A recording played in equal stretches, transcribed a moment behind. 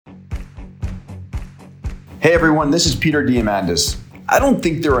Hey everyone, this is Peter Diamandis. I don't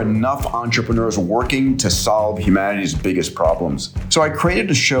think there are enough entrepreneurs working to solve humanity's biggest problems. So I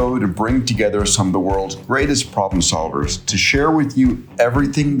created a show to bring together some of the world's greatest problem solvers to share with you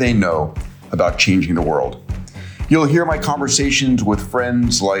everything they know about changing the world. You'll hear my conversations with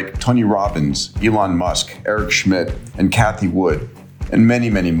friends like Tony Robbins, Elon Musk, Eric Schmidt, and Cathie Wood, and many,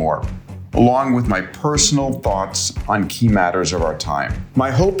 many more, along with my personal thoughts on key matters of our time.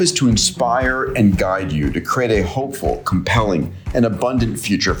 My hope is to inspire and guide you to create a hopeful, compelling, and abundant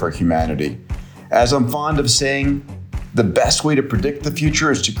future for humanity. As I'm fond of saying, the best way to predict the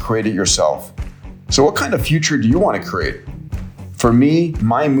future is to create it yourself. So what kind of future do you want to create? For me,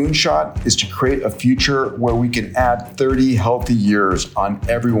 my moonshot is to create a future where we can add 30 healthy years on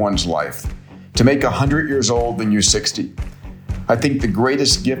everyone's life, to make 100 years old when you're 60. I think the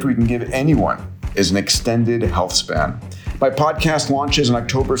greatest gift we can give anyone is an extended health span. My podcast launches on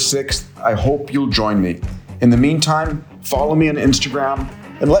October 6th. I hope you'll join me. In the meantime, follow me on Instagram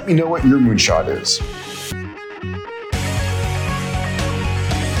and let me know what your moonshot is.